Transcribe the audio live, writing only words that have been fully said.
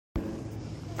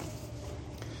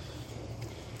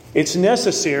It's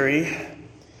necessary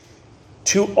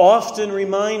to often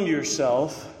remind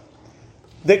yourself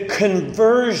that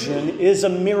conversion is a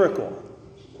miracle.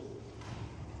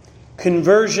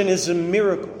 Conversion is a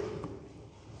miracle.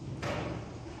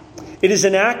 It is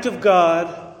an act of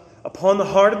God upon the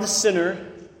heart of the sinner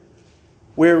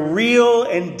where real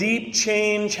and deep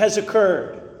change has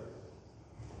occurred.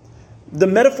 The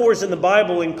metaphors in the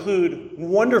Bible include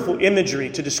wonderful imagery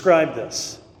to describe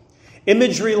this.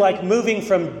 Imagery like moving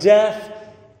from death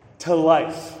to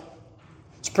life.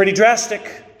 It's pretty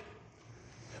drastic.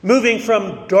 Moving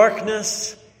from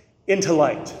darkness into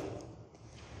light.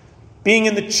 Being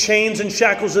in the chains and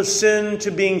shackles of sin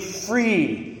to being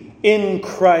free in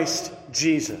Christ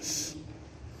Jesus.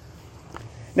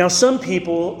 Now, some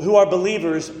people who are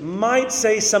believers might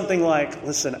say something like,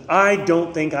 listen, I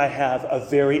don't think I have a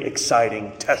very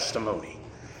exciting testimony.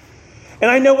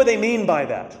 And I know what they mean by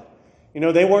that.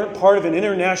 They weren't part of an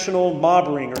international mob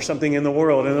ring or something in the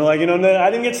world. And they're like, I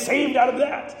didn't get saved out of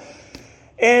that.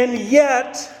 And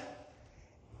yet,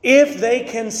 if they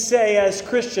can say as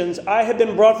Christians, I have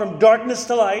been brought from darkness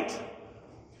to light,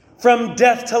 from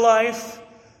death to life,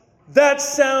 that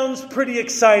sounds pretty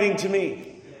exciting to me.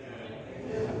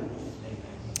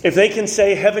 If they can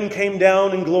say heaven came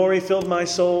down and glory filled my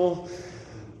soul,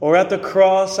 or at the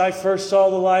cross I first saw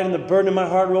the light and the burden of my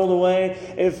heart rolled away,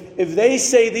 if they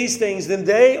say these things, then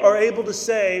they are able to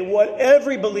say what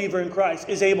every believer in Christ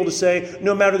is able to say,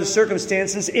 no matter the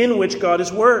circumstances in which God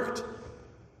has worked.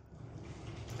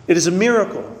 It is a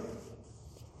miracle.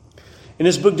 In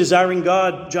his book, Desiring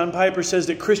God, John Piper says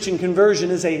that Christian conversion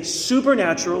is a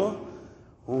supernatural,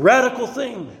 radical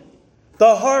thing.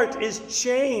 The heart is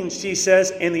changed, he says,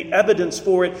 and the evidence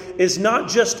for it is not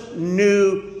just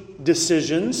new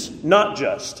decisions,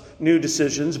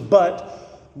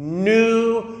 but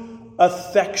new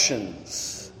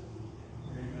affections.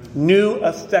 New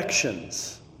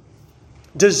affections.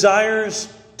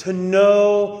 Desires to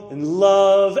know and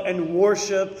love and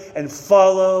worship and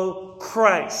follow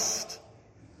Christ.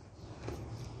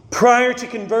 Prior to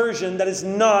conversion, that is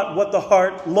not what the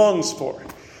heart longs for.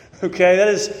 Okay, that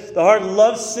is, the heart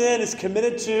loves sin, is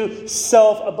committed to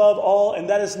self above all, and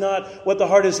that is not what the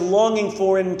heart is longing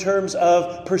for in terms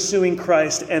of pursuing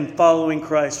Christ and following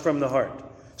Christ from the heart.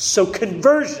 So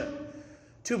conversion,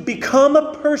 to become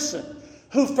a person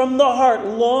who from the heart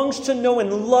longs to know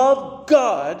and love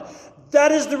God,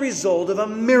 that is the result of a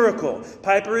miracle.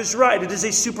 Piper is right. It is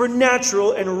a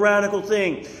supernatural and radical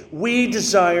thing. We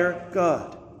desire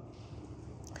God.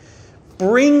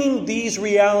 Bringing these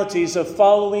realities of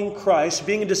following Christ,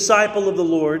 being a disciple of the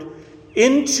Lord,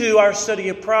 into our study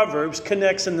of Proverbs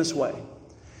connects in this way.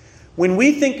 When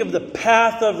we think of the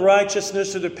path of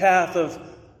righteousness or the path of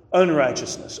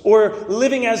unrighteousness, or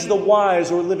living as the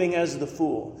wise or living as the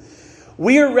fool,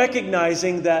 we are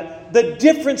recognizing that the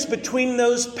difference between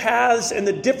those paths and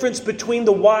the difference between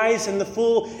the wise and the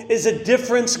fool is a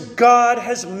difference God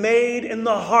has made in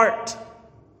the heart.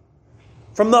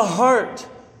 From the heart,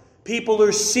 people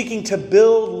are seeking to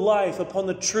build life upon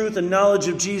the truth and knowledge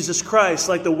of Jesus Christ,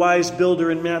 like the wise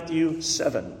builder in Matthew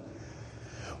 7.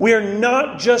 We are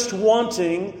not just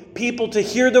wanting people to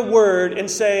hear the word and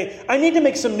say, I need to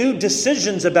make some new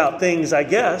decisions about things, I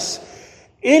guess.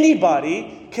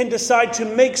 Anybody can decide to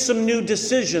make some new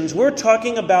decisions. We're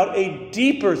talking about a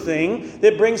deeper thing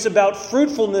that brings about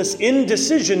fruitfulness in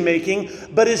decision making,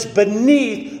 but is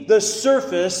beneath the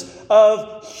surface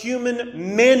of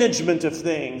human management of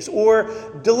things or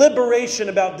deliberation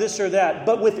about this or that.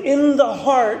 But within the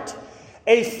heart,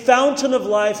 a fountain of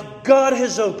life God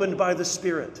has opened by the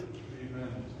Spirit.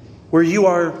 Amen. Where you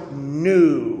are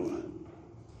new.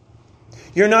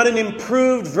 You're not an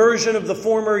improved version of the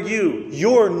former you.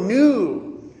 You're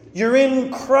new. You're in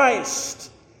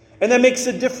Christ. And that makes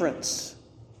a difference.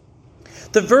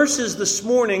 The verses this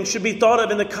morning should be thought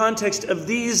of in the context of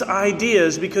these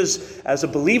ideas, because as a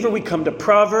believer we come to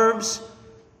Proverbs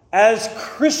as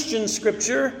Christian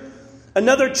scripture,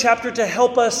 another chapter to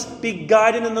help us be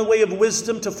guided in the way of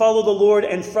wisdom to follow the Lord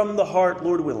and from the heart,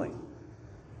 Lord willing.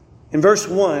 In verse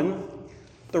 1,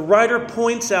 the writer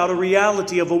points out a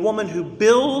reality of a woman who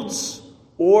builds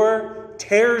or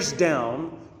tears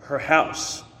down her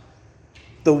house.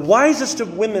 The wisest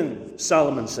of women,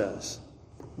 Solomon says,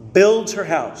 builds her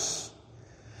house,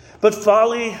 but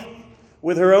folly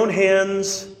with her own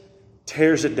hands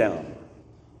tears it down.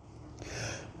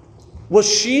 Well,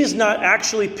 she's not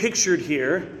actually pictured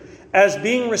here as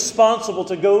being responsible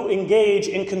to go engage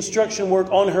in construction work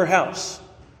on her house,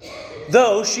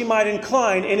 though she might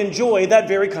incline and enjoy that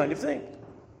very kind of thing.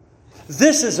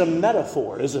 This is a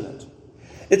metaphor, isn't it?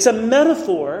 It's a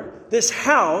metaphor, this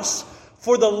house,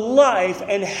 for the life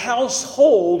and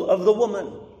household of the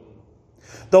woman.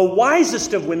 The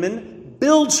wisest of women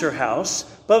builds her house,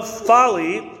 but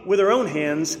folly with her own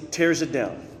hands tears it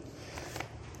down.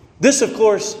 This, of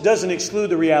course, doesn't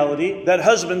exclude the reality that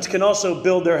husbands can also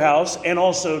build their house and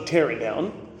also tear it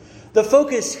down. The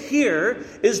focus here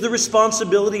is the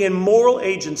responsibility and moral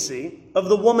agency of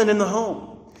the woman in the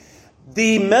home.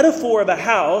 The metaphor of a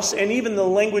house, and even the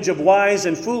language of wise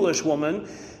and foolish woman,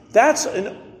 that's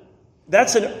an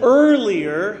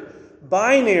earlier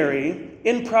binary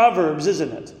in Proverbs,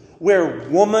 isn't it? Where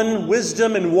woman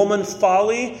wisdom and woman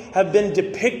folly have been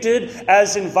depicted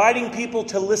as inviting people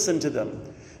to listen to them.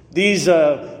 These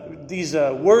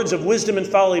words of wisdom and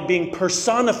folly being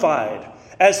personified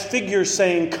as figures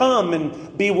saying, "Come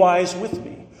and be wise with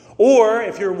me." Or,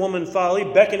 if you're a woman folly,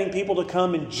 beckoning people to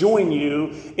come and join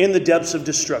you in the depths of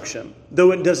destruction.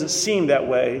 Though it doesn't seem that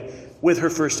way with her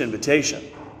first invitation.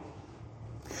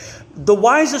 The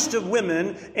wisest of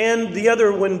women, and the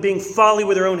other one being folly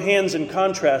with her own hands in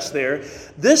contrast there,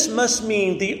 this must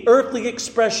mean the earthly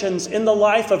expressions in the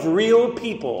life of real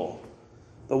people.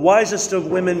 The wisest of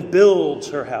women builds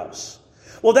her house.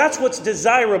 Well, that's what's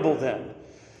desirable then.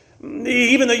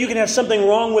 Even though you can have something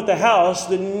wrong with the house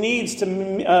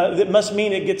that must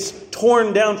mean it gets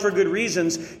torn down for good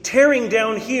reasons, tearing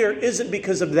down here isn't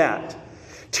because of that.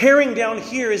 Tearing down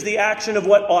here is the action of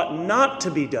what ought not to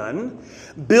be done.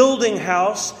 Building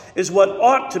house is what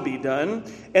ought to be done,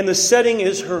 and the setting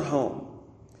is her home.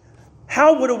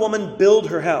 How would a woman build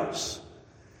her house?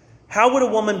 How would a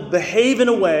woman behave in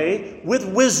a way with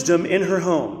wisdom in her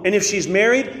home? And if she's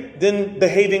married, then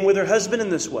behaving with her husband in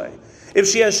this way. If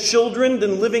she has children,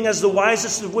 then living as the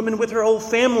wisest of women with her whole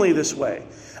family this way.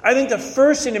 I think the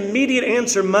first and immediate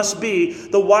answer must be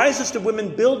the wisest of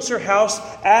women builds her house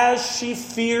as she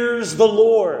fears the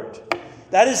Lord.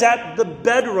 That is at the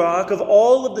bedrock of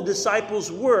all of the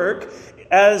disciples' work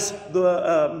as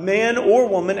the man or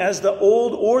woman, as the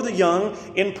old or the young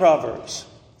in Proverbs.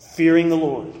 Fearing the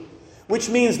Lord. Which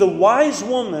means the wise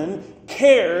woman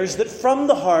cares that from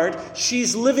the heart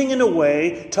she's living in a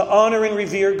way to honor and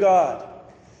revere God.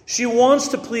 She wants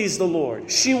to please the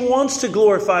Lord. She wants to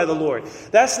glorify the Lord.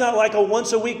 That's not like a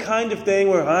once a week kind of thing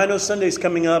where I know Sunday's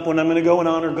coming up when I'm going to go and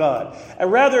honor God. And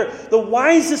rather, the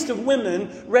wisest of women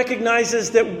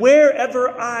recognizes that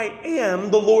wherever I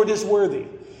am, the Lord is worthy.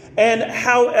 And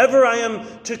however I am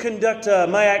to conduct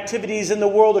my activities in the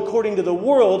world according to the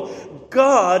world,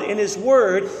 God in His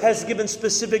Word has given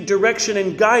specific direction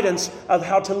and guidance of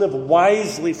how to live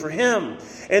wisely for Him.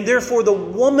 And therefore the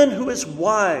woman who is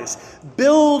wise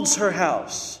builds her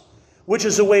house, which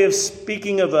is a way of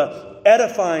speaking of an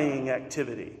edifying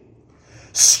activity,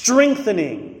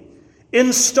 strengthening,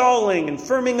 installing, and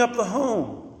firming up the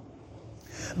home.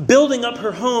 Building up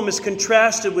her home is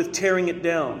contrasted with tearing it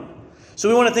down. So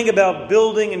we want to think about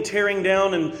building and tearing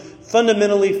down, and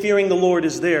fundamentally fearing the Lord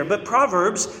is there. But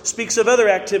Proverbs speaks of other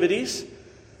activities.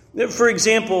 For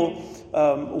example,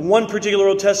 one particular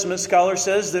Old Testament scholar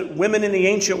says that women in the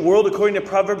ancient world, according to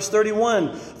Proverbs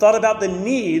 31, thought about the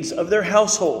needs of their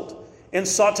household and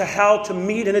sought to how to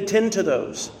meet and attend to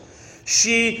those.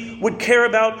 She would care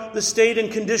about the state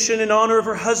and condition and honor of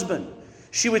her husband.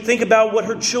 She would think about what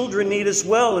her children need as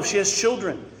well, if she has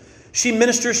children. She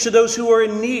ministers to those who are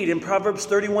in need in Proverbs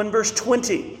 31 verse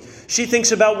 20. She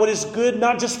thinks about what is good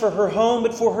not just for her home,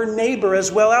 but for her neighbor as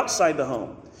well outside the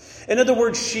home. In other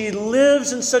words, she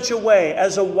lives in such a way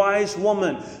as a wise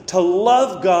woman to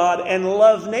love God and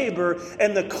love neighbor,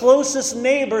 and the closest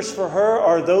neighbors for her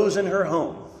are those in her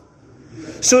home.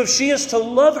 So if she is to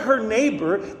love her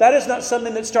neighbor, that is not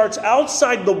something that starts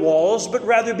outside the walls, but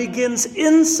rather begins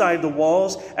inside the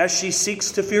walls as she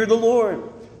seeks to fear the Lord.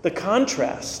 The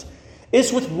contrast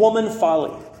is with woman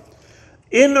folly.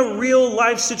 In a real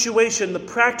life situation, the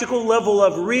practical level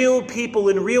of real people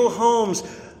in real homes,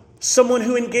 someone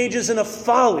who engages in a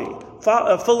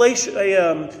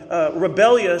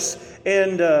rebellious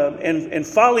and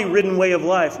folly-ridden way of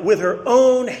life, with her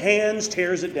own hands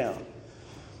tears it down.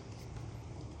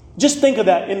 Just think of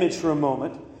that image for a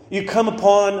moment. You come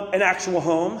upon an actual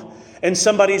home, and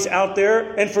somebody's out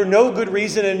there, and for no good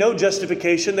reason and no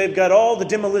justification, they've got all the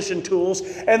demolition tools,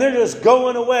 and they're just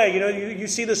going away. You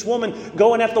see this woman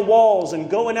going at the walls and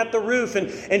going at the roof,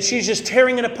 and she's just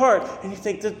tearing it apart. And you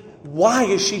think, why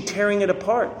is she tearing it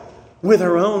apart? With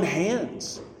her own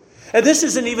hands. And this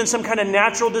isn't even some kind of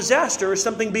natural disaster or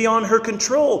something beyond her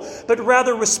control, but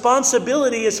rather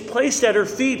responsibility is placed at her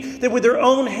feet that with her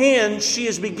own hands she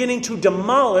is beginning to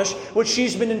demolish what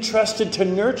she's been entrusted to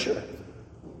nurture.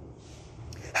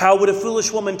 How would a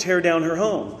foolish woman tear down her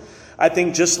home? I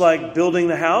think just like building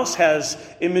the house has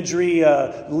imagery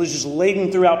just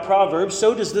laden throughout Proverbs,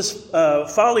 so does this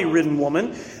folly-ridden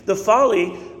woman. The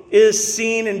folly is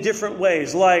seen in different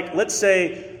ways, like, let's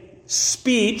say,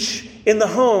 speech in the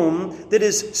home that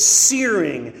is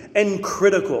searing and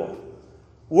critical.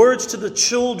 Words to the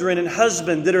children and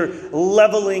husband that are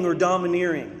leveling or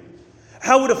domineering.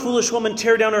 How would a foolish woman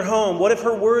tear down her home? What if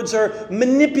her words are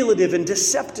manipulative and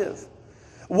deceptive?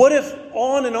 What if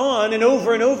on and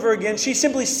over again, she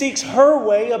simply seeks her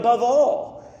way above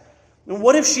all? And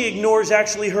what if she ignores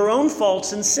actually her own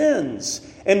faults and sins?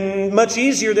 And much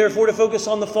easier, therefore, to focus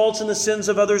on the faults and the sins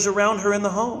of others around her in the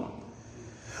home.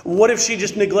 What if she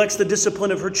just neglects the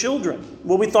discipline of her children?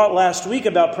 Well, we thought last week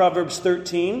about Proverbs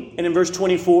 13, and in verse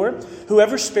 24,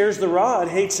 whoever spares the rod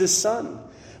hates his son,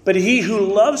 but he who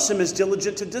loves him is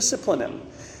diligent to discipline him.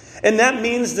 And that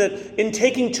means that in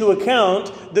taking into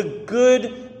account the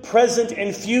good present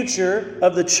and future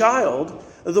of the child,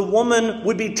 the woman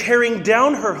would be tearing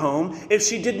down her home if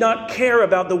she did not care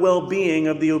about the well-being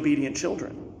of the obedient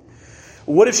children.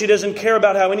 What if she doesn't care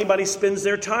about how anybody spends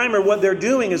their time or what they're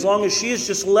doing as long as she is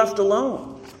just left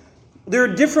alone? There are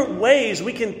different ways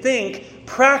we can think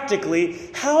practically,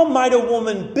 how might a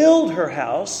woman build her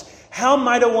house? How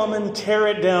might a woman tear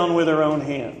it down with her own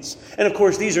hands? And of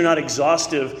course, these are not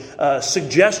exhaustive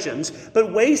suggestions,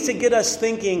 but ways to get us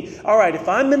thinking, all right, if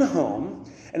I'm in a home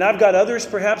and I've got others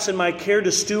perhaps in my care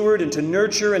to steward and to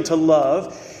nurture and to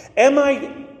love, am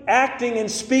I acting and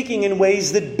speaking in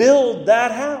ways that build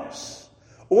that house?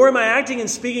 Or am I acting and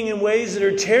speaking in ways that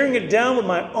are tearing it down with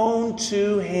my own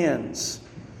two hands?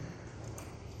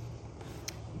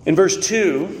 In verse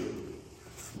 2,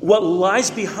 what lies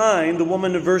behind the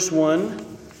woman of verse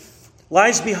 1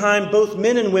 lies behind both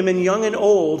men and women, young and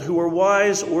old, who are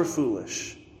wise or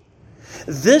foolish.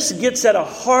 This gets at a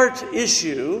heart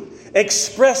issue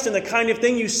expressed in the kind of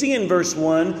thing you see in verse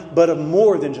 1, but of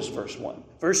more than just verse 1.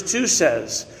 Verse 2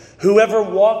 says, whoever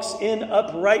walks in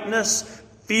uprightness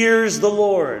fears the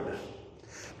Lord,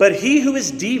 but he who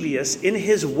is devious in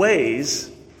his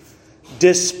ways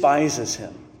despises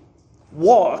him.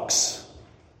 Walks,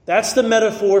 that's the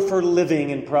metaphor for living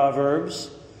in Proverbs.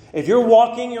 If you're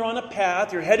walking, you're on a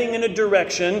path, you're heading in a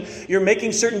direction, you're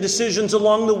making certain decisions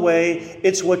along the way,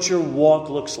 it's what your walk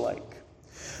looks like.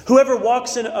 Whoever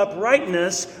walks in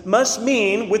uprightness must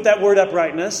mean, with that word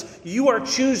uprightness, you are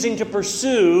choosing to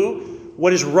pursue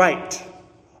what is right.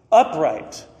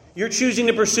 Upright. You're choosing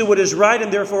to pursue what is right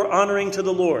and therefore honoring to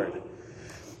the Lord.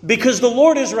 Because the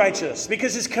Lord is righteous.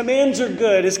 Because His commands are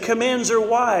good. His commands are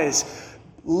wise.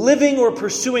 Living or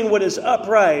pursuing what is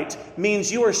upright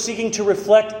means you are seeking to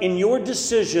reflect in your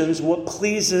decisions what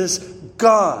pleases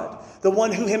God. The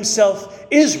one who Himself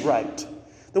is right.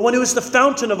 The one who is the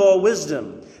fountain of all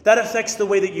wisdom. That affects the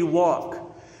way that you walk.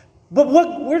 But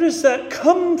where does that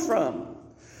come from?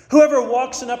 Whoever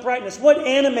walks in uprightness, what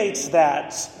animates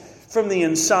that? From the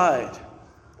inside.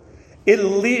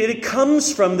 It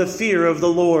comes from the fear of the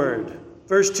Lord.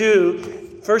 Verse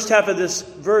 2, first half of this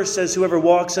verse says, whoever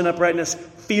walks in uprightness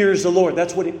fears the Lord.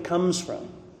 That's what it comes from.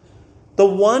 The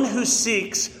one who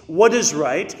seeks what is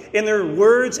right in their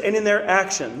words and in their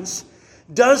actions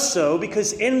does so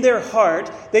because in their heart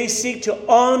they seek to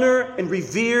honor and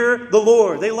revere the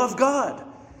Lord. They love God.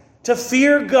 To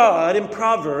fear God in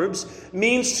Proverbs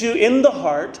means to, in the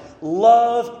heart,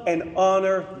 love and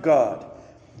honor God.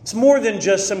 It's more than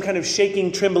just some kind of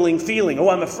shaking, trembling feeling. Oh,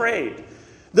 I'm afraid.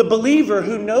 The believer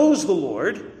who knows the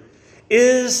Lord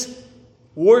is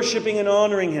worshiping and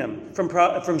honoring Him.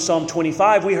 From Psalm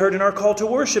 25, we heard in our call to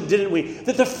worship, didn't we?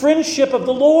 That the friendship of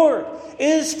the Lord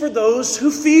is for those who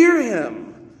fear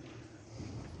Him.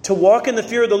 To walk in the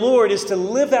fear of the Lord is to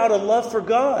live out a love for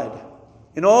God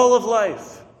in all of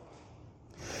life.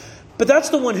 But that's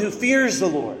the one who fears the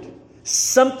Lord.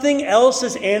 Something else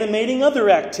is animating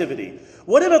other activity.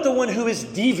 What about the one who is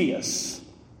devious?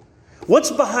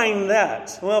 What's behind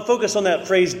that? Well, I'll focus on that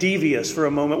phrase devious for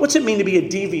a moment. What's it mean to be a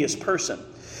devious person?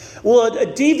 Well, a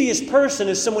devious person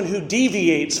is someone who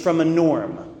deviates from a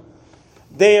norm.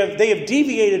 They have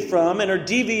deviated from and are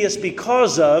devious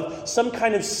because of some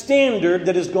kind of standard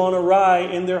that has gone awry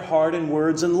in their heart and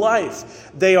words and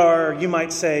life. They are, you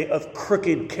might say, of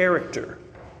crooked character.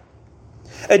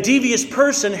 A devious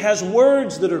person has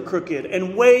words that are crooked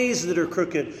and ways that are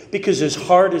crooked because his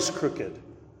heart is crooked.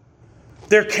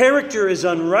 Their character is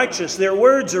unrighteous. Their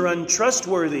words are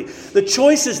untrustworthy. The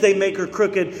choices they make are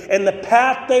crooked, and the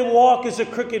path they walk is a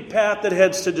crooked path that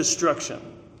heads to destruction.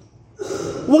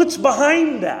 What's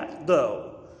behind that,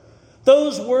 though?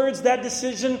 Those words, that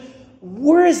decision,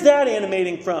 where is that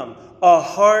animating from? A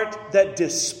heart that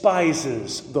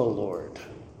despises the Lord.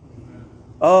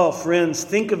 Oh, friends,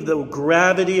 think of the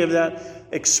gravity of that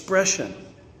expression.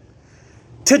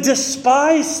 To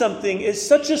despise something is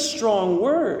such a strong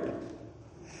word.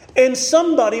 And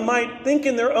somebody might think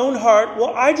in their own heart,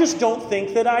 well, I just don't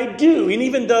think that I do. And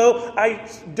even though I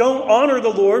don't honor the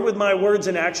Lord with my words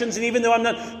and actions, and even though I'm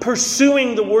not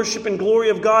pursuing the worship and glory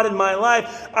of God in my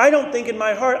life, I don't think in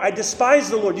my heart I despise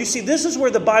the Lord. You see, this is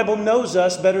where the Bible knows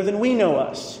us better than we know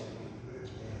us.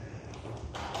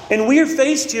 And we are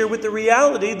faced here with the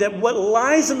reality that what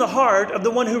lies in the heart of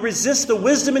the one who resists the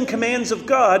wisdom and commands of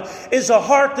God is a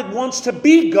heart that wants to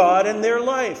be God in their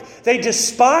life. They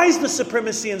despise the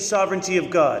supremacy and sovereignty of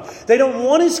God. They don't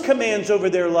want His commands over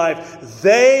their life.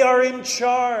 They are in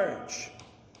charge.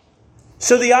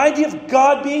 So the idea of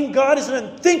God being God is an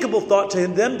unthinkable thought to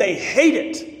them. They hate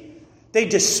it. They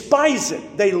despise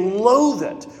it. They loathe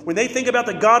it. When they think about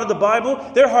the God of the Bible,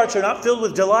 their hearts are not filled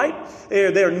with delight.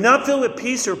 They are not filled with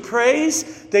peace or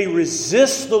praise. They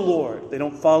resist the Lord. They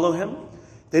don't follow Him.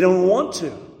 They don't want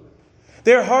to.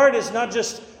 Their heart is not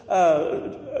just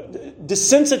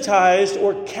desensitized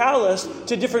or calloused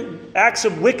to different acts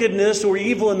of wickedness or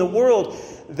evil in the world.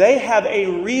 They have a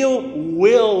real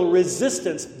will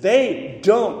resistance. They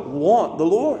don't want the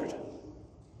Lord.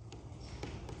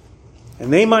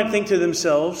 And they might think to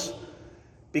themselves,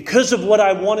 because of what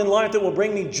I want in life that will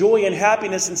bring me joy and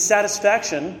happiness and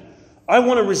satisfaction, I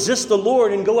want to resist the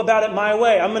Lord and go about it my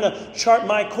way. I'm going to chart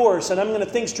my course and I'm going to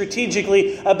think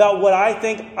strategically about what I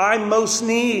think I most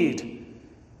need.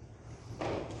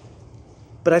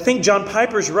 But I think John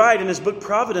Piper's right in his book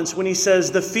Providence when he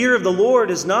says, the fear of the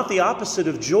Lord is not the opposite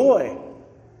of joy.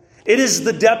 It is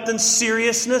the depth and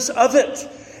seriousness of it.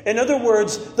 In other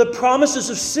words, the promises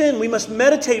of sin, we must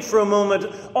meditate for a moment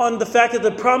on the fact that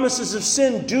the promises of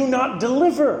sin do not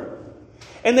deliver.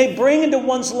 And they bring into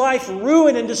one's life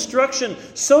ruin and destruction,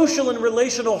 social and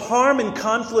relational harm and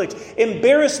conflict,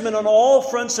 embarrassment on all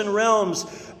fronts and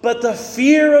realms. But the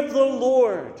fear of the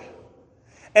Lord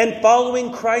and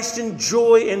following Christ in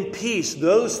joy and peace,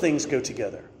 those things go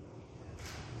together.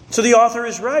 So the author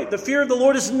is right. The fear of the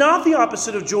Lord is not the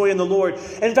opposite of joy in the Lord.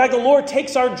 In fact, the Lord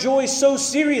takes our joy so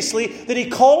seriously that He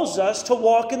calls us to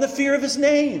walk in the fear of His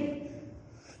name.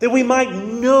 That we might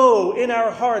know in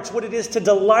our hearts what it is to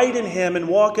delight in Him and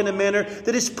walk in a manner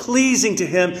that is pleasing to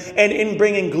Him, and in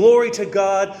bringing glory to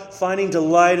God, finding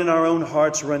delight in our own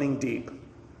hearts running deep.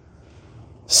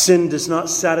 Sin does not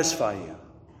satisfy you.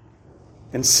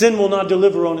 And sin will not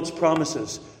deliver on its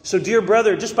promises. So, dear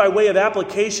brother, just by way of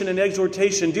application and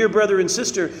exhortation, dear brother and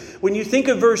sister, when you think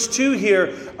of verse 2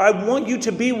 here, I want you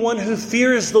to be one who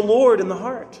fears the Lord in the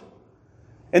heart.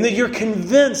 And that you're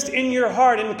convinced in your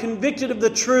heart and convicted of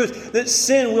the truth that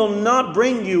sin will not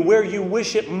bring you where you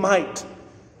wish it might.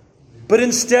 But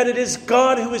instead it is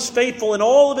God who is faithful and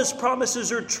all of His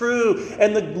promises are true.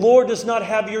 And the Lord does not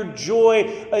have your joy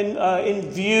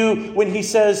in view when He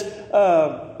says,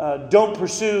 don't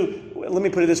pursue. Let me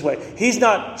put it this way. He's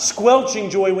not squelching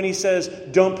joy when He says,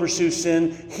 don't pursue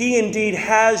sin. He indeed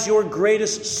has your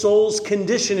greatest soul's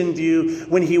condition in view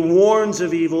when He warns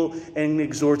of evil and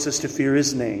exhorts us to fear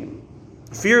His name.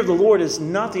 Fear of the Lord is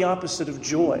not the opposite of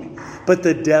joy, but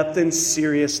the depth and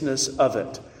seriousness of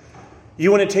it. You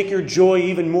want to take your joy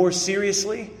even more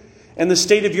seriously and the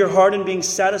state of your heart in being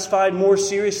satisfied more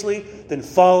seriously? Then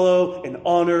follow and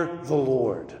honor the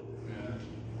Lord.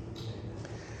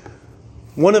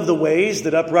 One of the ways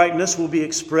that uprightness will be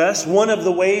expressed, one of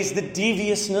the ways that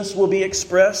deviousness will be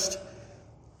expressed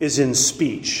is in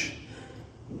speech.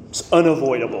 It's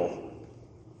unavoidable.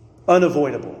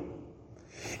 Unavoidable.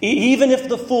 Even if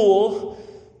the fool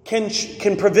can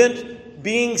prevent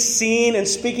being seen and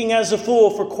speaking as a fool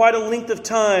for quite a length of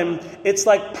time, it's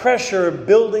like pressure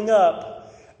building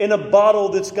up in a bottle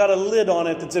that's got a lid on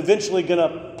it that's eventually going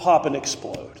to pop and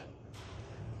explode.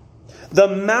 The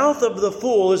mouth of the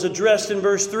fool is addressed in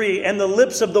verse 3, and the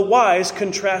lips of the wise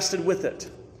contrasted with it.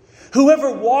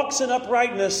 Whoever walks in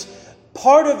uprightness,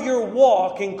 part of your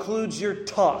walk includes your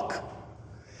talk.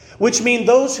 Which means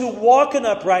those who walk in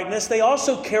uprightness, they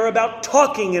also care about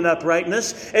talking in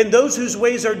uprightness. And those whose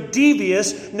ways are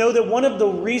devious know that one of the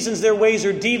reasons their ways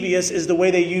are devious is the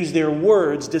way they use their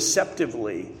words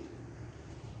deceptively.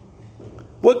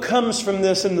 What comes from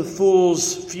this in the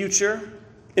fool's future?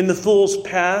 In the fool's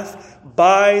path?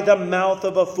 By the mouth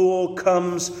of a fool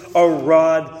comes a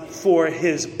rod for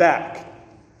his back.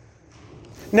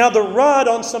 Now the rod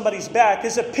on somebody's back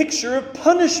is a picture of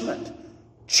punishment,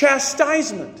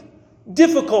 chastisement,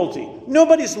 difficulty.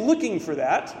 Nobody's looking for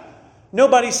that.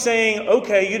 Nobody's saying,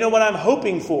 okay, you know what I'm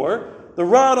hoping for? The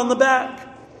rod on the back.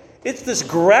 It's this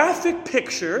graphic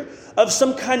picture of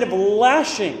some kind of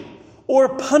lashing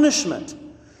or punishment.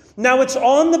 Now it's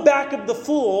on the back of the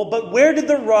fool, but where did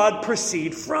the rod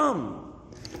proceed from?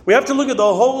 We have to look at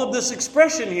the whole of this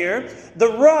expression here. The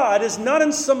rod is not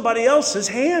in somebody else's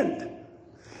hand.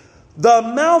 The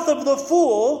mouth of the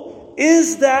fool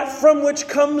is that from which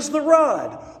comes the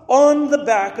rod, on the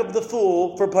back of the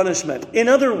fool for punishment. In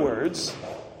other words,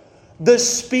 the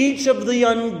speech of the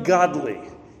ungodly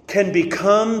can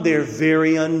become their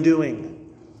very undoing.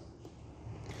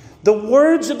 The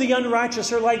words of the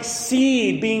unrighteous are like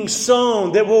seed being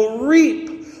sown that will reap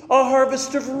a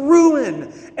harvest of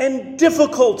ruin and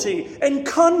difficulty and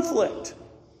conflict.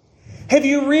 Have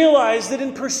you realized that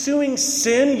in pursuing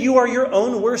sin, you are your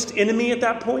own worst enemy at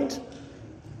that point?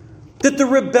 That the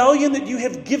rebellion that you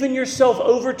have given yourself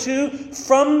over to,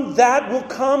 from that will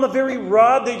come a very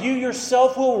rod that you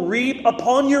yourself will reap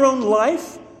upon your own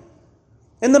life?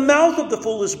 And the mouth of the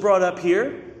fool is brought up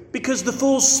here because the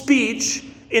fool's speech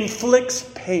inflicts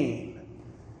pain.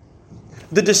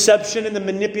 The deception and the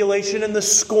manipulation and the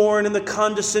scorn and the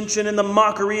condescension and the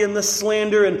mockery and the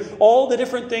slander and all the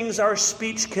different things our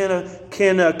speech can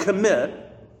commit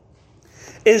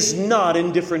is not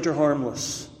indifferent or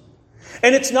harmless.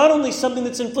 And it's not only something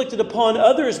that's inflicted upon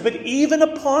others, but even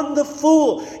upon the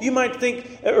fool. You might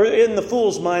think, or in the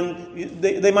fool's mind,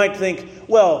 they might think,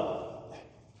 well,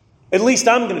 at least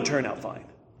I'm going to turn out fine.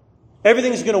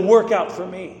 Everything's going to work out for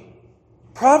me.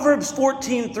 Proverbs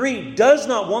 14:3 does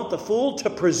not want the fool to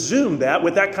presume that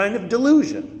with that kind of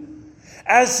delusion,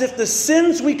 as if the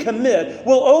sins we commit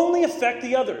will only affect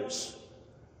the others.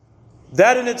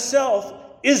 That in itself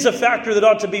is a factor that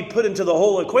ought to be put into the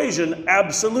whole equation,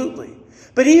 absolutely.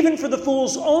 But even for the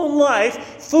fool's own life,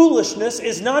 foolishness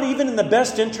is not even in the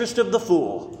best interest of the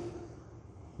fool.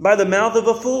 By the mouth of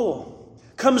a fool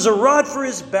comes a rod for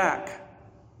his back,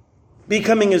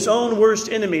 becoming his own worst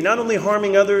enemy, not only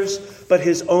harming others, but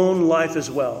his own life as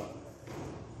well.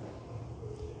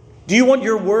 Do you want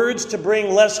your words to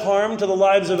bring less harm to the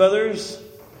lives of others,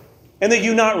 and that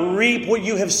you not reap what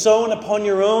you have sown upon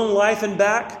your own life and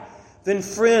back? Then,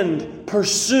 friend,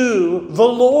 pursue the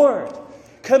Lord.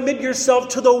 Commit yourself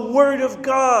to the Word of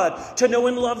God, to know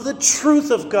and love the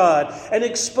truth of God, and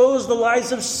expose the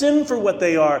lies of sin for what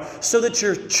they are, so that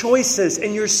your choices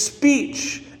and your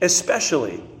speech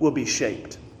especially will be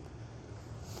shaped.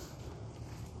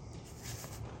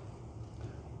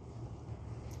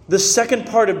 The second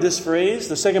part of this phrase,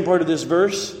 the second part of this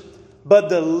verse, but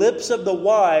the lips of the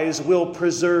wise will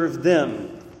preserve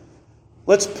them.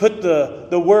 Let's put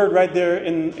the word right there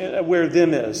in where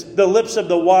them is. The lips of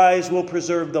the wise will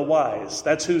preserve the wise.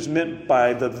 That's who's meant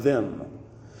by the them.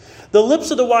 The lips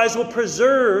of the wise will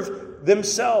preserve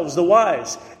themselves, the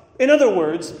wise. In other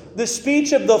words, the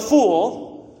speech of the fool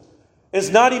is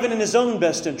not even in his own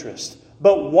best interest,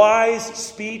 but wise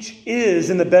speech is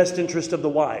in the best interest of the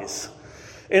wise.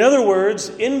 In other words,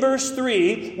 in verse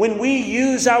 3, when we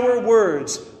use our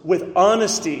words with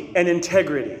honesty and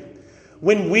integrity,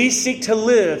 when we seek to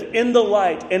live in the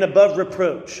light and above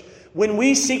reproach, when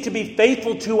we seek to be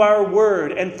faithful to our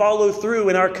word and follow through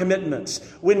in our commitments,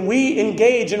 when we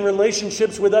engage in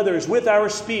relationships with others with our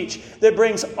speech that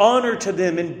brings honor to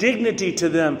them and dignity to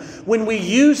them, when we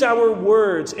use our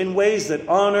words in ways that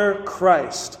honor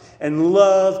Christ and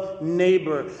love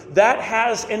neighbor, that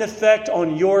has an effect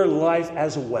on your life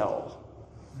as well.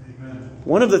 Amen.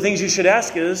 One of the things you should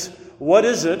ask is, what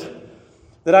is it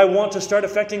that I want to start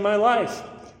affecting my life?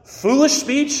 Foolish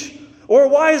speech or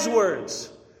wise words?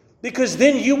 Because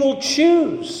then you will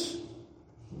choose.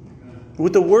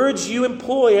 With the words you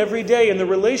employ every day and the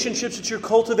relationships that you're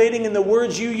cultivating and the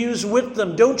words you use with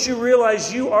them, don't you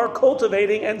realize you are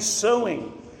cultivating and sowing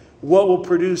what will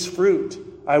produce fruit?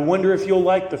 I wonder if you'll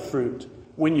like the fruit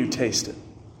when you taste it.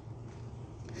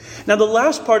 Now, the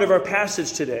last part of our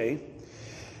passage today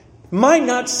might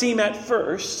not seem at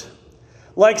first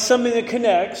like something that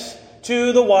connects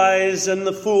to the wise and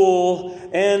the fool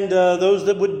and those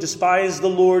that would despise the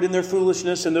Lord in their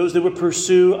foolishness and those that would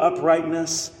pursue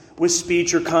uprightness with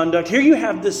speech or conduct. Here you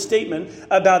have this statement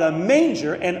about a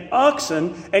manger and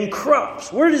oxen and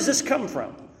crops. Where does this come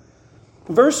from?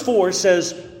 Verse 4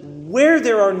 says, where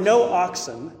there are no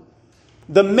oxen,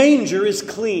 the manger is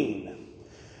clean.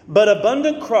 But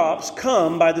abundant crops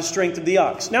come by the strength of the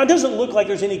ox. Now, it doesn't look like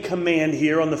there's any command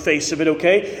here on the face of it,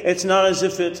 okay? It's not as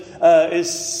if it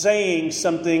is saying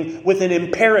something with an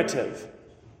imperative.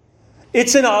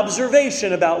 It's an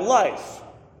observation about life.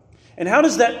 And how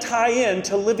does that tie in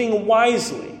to living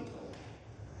wisely?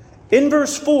 In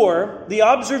verse 4, the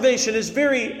observation is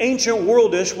very ancient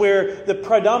worldish, where the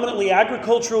predominantly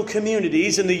agricultural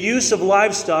communities and the use of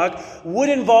livestock would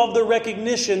involve the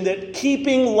recognition that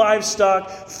keeping livestock,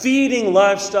 feeding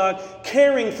livestock,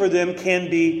 caring for them can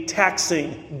be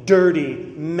taxing, dirty,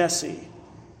 messy.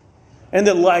 And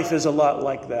that life is a lot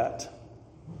like that.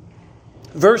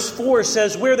 Verse 4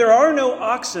 says, where there are no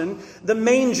oxen, the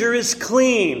manger is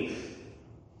clean.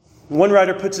 One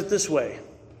writer puts it this way.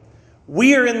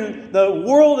 We are in the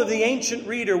world of the ancient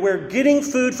reader where getting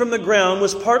food from the ground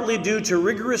was partly due to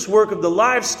rigorous work of the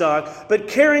livestock, but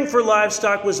caring for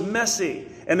livestock was messy,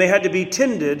 and they had to be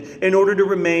tended in order to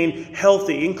remain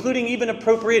healthy, including even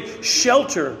appropriate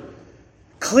shelter.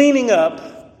 Cleaning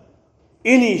up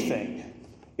anything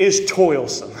is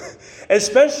toilsome,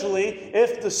 especially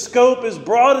if the scope is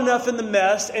broad enough in the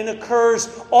mess and occurs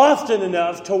often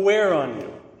enough to wear on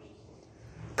you.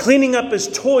 Cleaning up is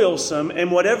toilsome,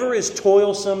 and whatever is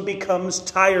toilsome becomes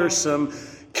tiresome.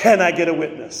 Can I get a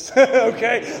witness?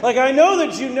 Okay? Like, I know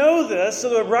that you know this. So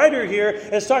the writer here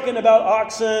is talking about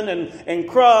oxen and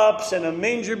crops and a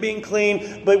manger being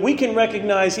clean. But we can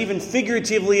recognize, even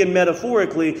figuratively and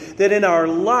metaphorically, that in our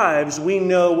lives we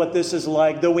know what this is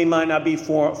like, though we might not be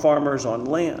farmers on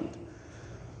land.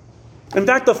 In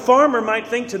fact, the farmer might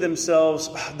think to themselves,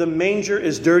 the manger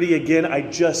is dirty again. I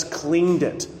just cleaned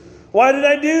it. Why did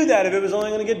I do that if it was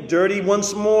only going to get dirty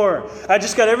once more? I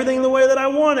just got everything the way that I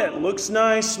want it. Looks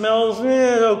nice, smells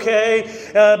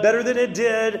okay, better than it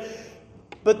did.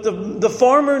 But the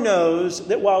farmer knows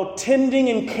that while tending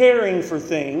and caring for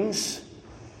things,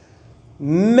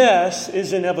 mess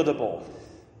is inevitable.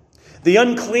 The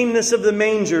uncleanness of the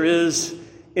manger is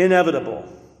inevitable.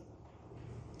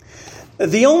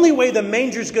 The only way the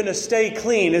manger is going to stay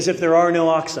clean is if there are no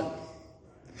oxen.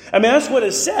 I mean, that's what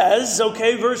it says.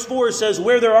 Okay, verse 4 says,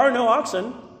 where there are no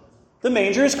oxen, the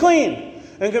manger is clean.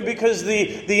 And because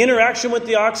the interaction with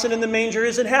the oxen and the manger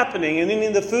isn't happening. And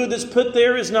then the food that's put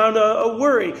there is not a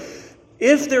worry.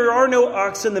 If there are no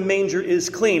oxen, the manger is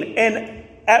clean. And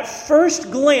at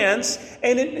first glance,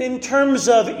 and in terms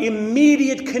of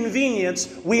immediate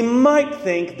convenience, we might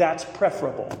think that's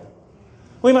preferable.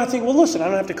 We might think, well, listen, I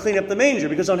don't have to clean up the manger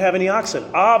because I don't have any oxen.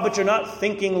 But you're not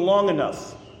thinking long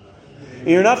enough.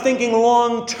 You're not thinking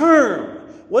long term.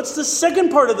 What's the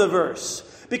second part of the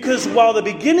verse? Because while the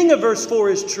beginning of verse 4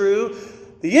 is true,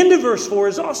 the end of verse 4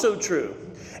 is also true.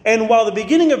 And while the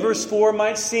beginning of verse 4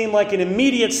 might seem like an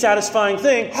immediate satisfying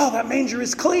thing, that manger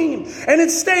is clean. And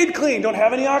it stayed clean. Don't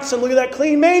have any oxen. Look at that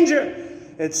clean manger.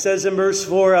 It says in verse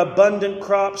 4, abundant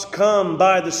crops come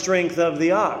by the strength of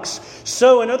the ox.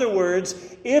 So, in other words,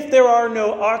 if there are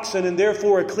no oxen and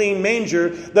therefore a clean manger,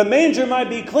 the manger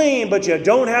might be clean, but you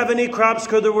don't have any crops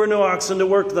because there were no oxen to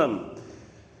work them.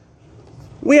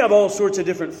 We have all sorts of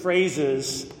different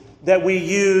phrases that we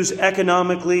use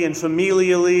economically and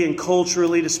familially and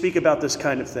culturally to speak about this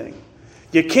kind of thing.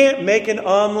 You can't make an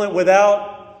omelet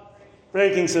without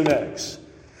breaking some eggs.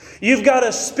 You've got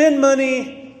to spend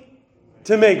money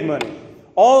to make money.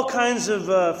 All kinds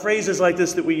of phrases like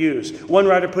this that we use. One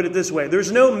writer put it this way: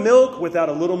 there's no milk without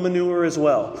a little manure as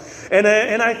well. And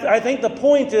I think the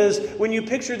point is, when you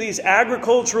picture these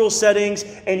agricultural settings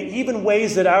and even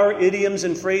ways that our idioms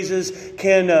and phrases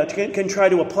can try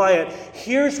to apply it,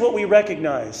 here's what we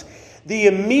recognize. The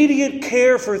immediate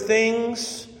care for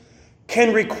things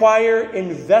can require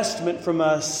investment from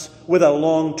us with a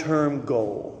long-term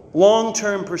goal,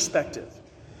 long-term perspective.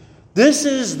 This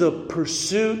is the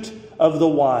pursuit of the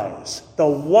wise. The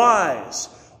wise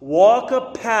walk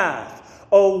a path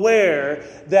aware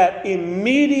that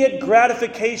immediate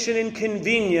gratification and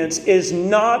convenience is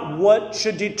not what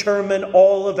should determine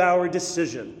all of our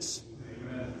decisions.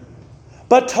 Amen.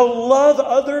 But to love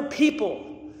other people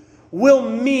will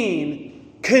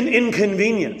mean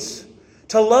inconvenience.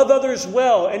 To love others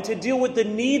well and to deal with the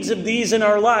needs of these in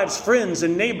our lives, friends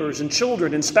and neighbors and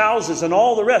children and spouses and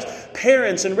all the rest,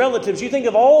 parents and relatives. You think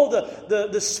of all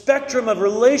the spectrum of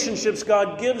relationships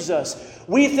God gives us.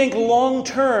 We think long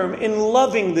term in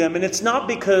loving them, and it's not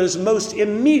because most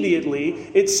immediately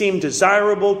it seemed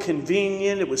desirable,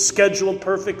 convenient, it was scheduled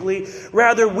perfectly.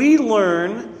 Rather, we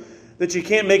learn that you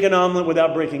can't make an omelet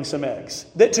without breaking some eggs.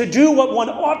 That to do what one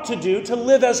ought to do, to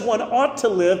live as one ought to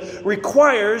live,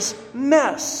 requires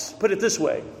mess. Put it this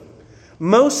way: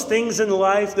 most things in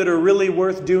life that are really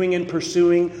worth doing and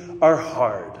pursuing are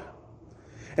hard.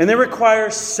 And they require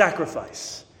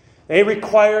sacrifice. They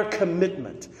require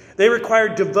commitment. They require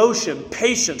devotion,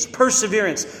 patience,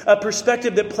 perseverance, a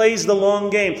perspective that plays the long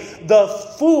game. The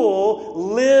fool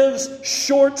lives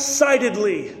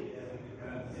short-sightedly.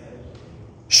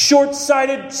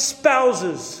 Short-sighted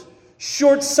spouses,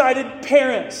 short-sighted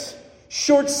parents,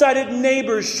 short-sighted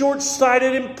neighbors,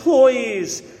 short-sighted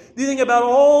employees. You think about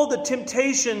all the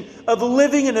temptation of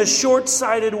living in a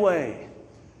short-sighted way.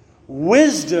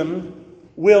 Wisdom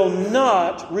will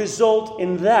not result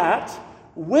in that.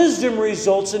 Wisdom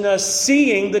results in us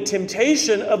seeing the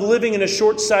temptation of living in a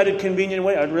short-sighted, convenient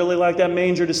way. I'd really like that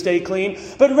manger to stay clean.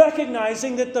 But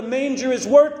recognizing that the manger is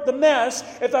worth the mess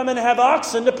if I'm going to have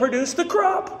oxen to produce the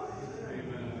crop.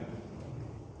 Amen.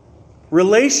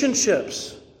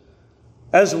 Relationships.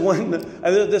 As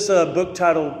this book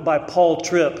title by Paul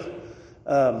Tripp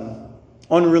on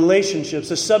relationships,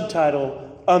 the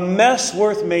subtitle, A Mess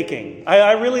Worth Making.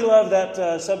 I really love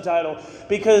that subtitle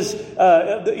because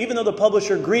even though the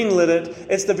publisher greenlit it,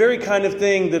 it's the very kind of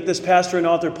thing that this pastor and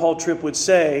author Paul Tripp would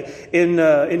say in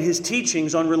his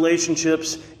teachings on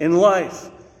relationships in life.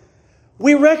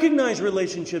 We recognize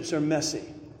relationships are messy.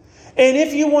 And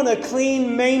if you want a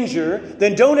clean manger,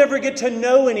 then don't ever get to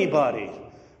know anybody.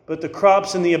 But the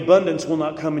crops and the abundance will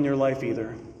not come in your life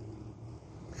either.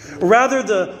 Rather,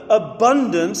 the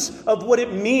abundance of what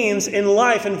it means in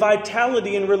life and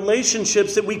vitality and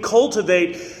relationships that we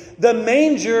cultivate, the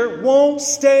manger won't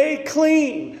stay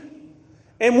clean.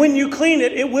 And when you clean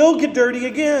it, it will get dirty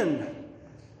again.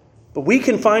 But we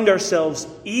can find ourselves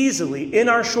easily in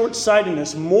our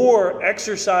short-sightedness more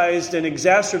exercised and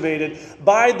exacerbated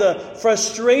by the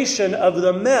frustration of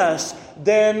the mess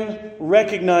than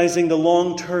recognizing the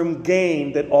long-term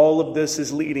gain that all of this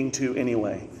is leading to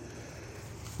anyway.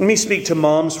 Let me speak to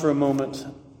moms for a moment.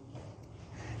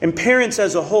 And parents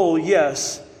as a whole,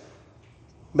 yes.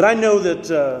 But I know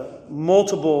that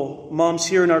multiple moms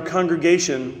here in our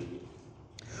congregation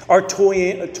are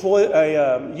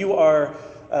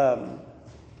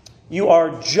you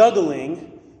are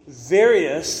juggling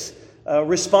various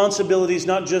responsibilities,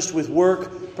 not just with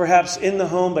work, perhaps in the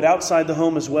home, but outside the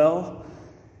home as well.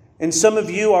 And some of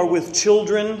you are with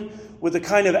children with the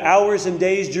kind of hours and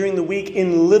days during the week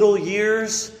in little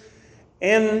years.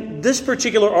 And this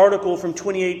particular article from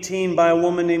 2018 by a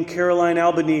woman named Caroline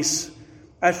Albanese,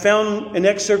 I found an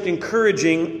excerpt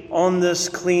encouraging on this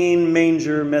clean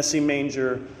manger, messy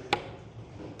manger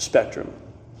spectrum.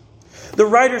 The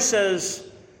writer says,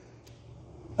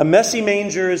 a messy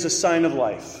manger is a sign of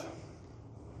life.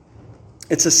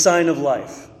 It's a sign of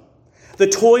life. The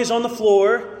toys on the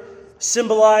floor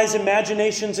symbolize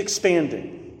imaginations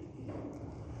expanding.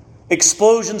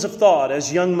 Explosions of thought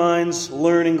as young minds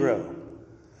learn and grow.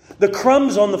 The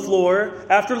crumbs on the floor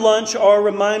after lunch are a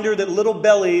reminder that little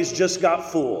bellies just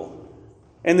got full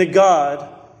and that God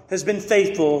has been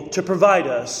faithful to provide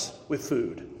us with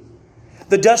food.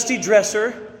 The dusty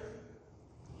dresser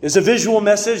is a visual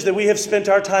message that we have spent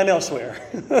our time elsewhere.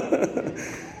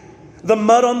 The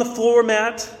mud on the floor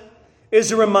mat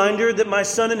is a reminder that my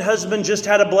son and husband just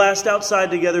had a blast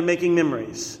outside together making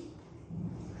memories.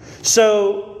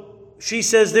 So she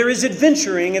says there is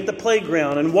adventuring at the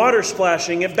playground and water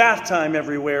splashing at bath time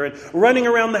everywhere and running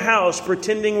around the house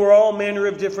pretending we're all manner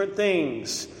of different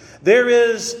things. There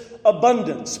is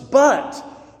abundance. But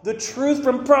the truth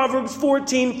from Proverbs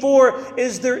 14:4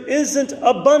 is there isn't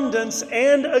abundance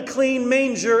and a clean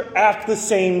manger at the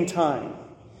same time.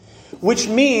 Which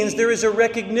means there is a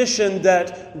recognition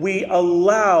that we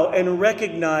allow and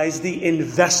recognize the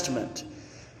investment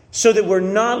so that we're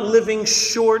not living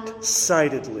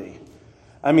short-sightedly.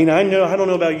 I mean, I don't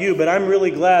know about you, but I'm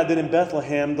really glad that in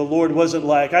Bethlehem, the Lord wasn't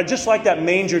like, I'd just like that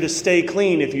manger to stay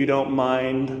clean if you don't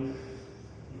mind.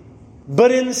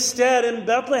 But instead, in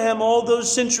Bethlehem, all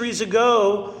those centuries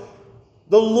ago,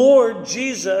 the Lord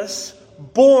Jesus,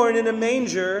 born in a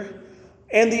manger,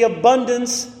 and the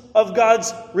abundance of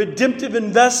God's redemptive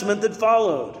investment that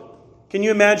followed. Can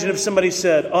you imagine if somebody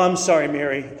said, "Oh, I'm sorry,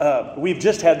 Mary, we've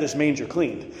just had this manger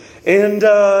cleaned, and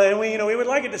we would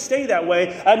like it to stay that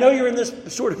way. I know you're in this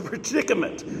sort of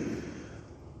predicament."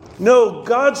 No,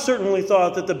 God certainly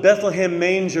thought that the Bethlehem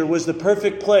manger was the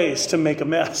perfect place to make a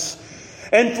mess,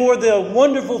 and for the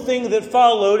wonderful thing that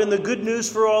followed, and the good news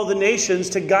for all the nations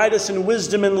to guide us in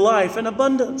wisdom and life and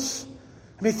abundance.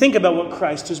 I mean, think about what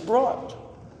Christ has brought: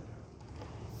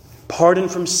 pardon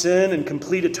from sin and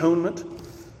complete atonement.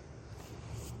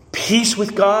 Peace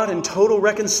with God and total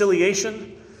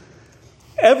reconciliation.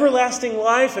 Everlasting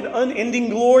life and unending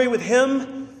glory with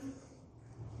Him.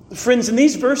 Friends, in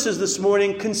these verses this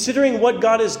morning, considering what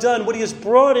God has done, what He has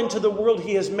brought into the world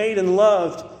He has made and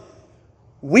loved,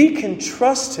 we can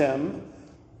trust Him,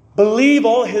 believe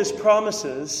all His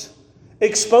promises,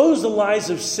 expose the lies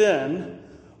of sin,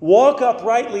 walk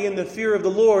uprightly in the fear of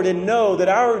the Lord, and know that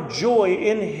our joy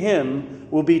in Him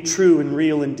will be true and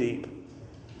real and deep.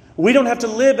 We don't have to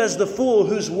live as the fool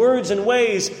whose words and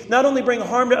ways not only bring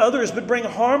harm to others, but bring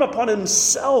harm upon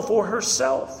himself or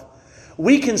herself.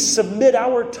 we can submit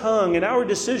our tongue and our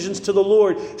decisions to the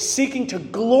Lord, seeking to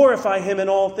glorify Him in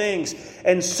all things.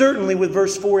 And certainly with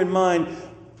verse 4 in mind,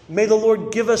 may the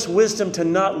Lord give us wisdom to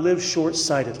not live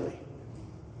short-sightedly.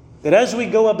 That as we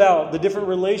go about the different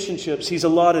relationships He's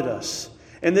allotted us,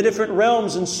 and the different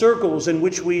realms and circles in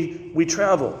which we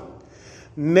travel,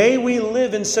 may we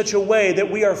live in such a way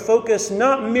that we are focused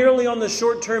not merely on the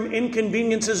short-term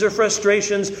inconveniences or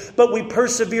frustrations, but we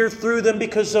persevere through them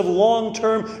because of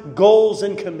long-term goals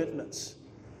and commitments.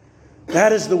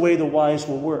 That is the way the wise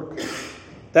will work.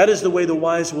 That is the way the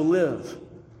wise will live.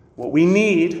 What we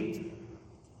need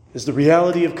is the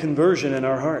reality of conversion in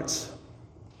our hearts.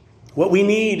 What we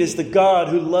need is the God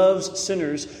who loves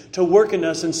sinners to work in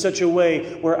us in such a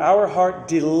way where our heart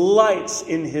delights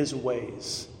in His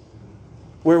ways,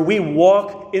 where we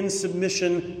walk in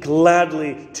submission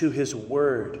gladly to His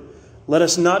word. Let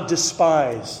us not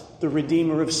despise the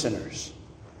Redeemer of sinners.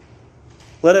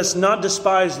 Let us not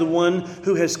despise the one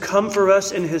who has come for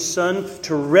us in His Son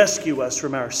to rescue us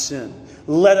from our sin.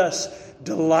 Let us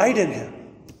delight in Him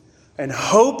and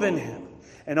hope in Him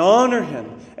and honor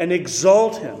Him and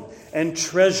exalt Him and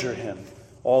treasure Him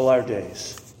all our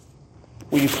days.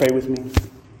 Will you pray with me?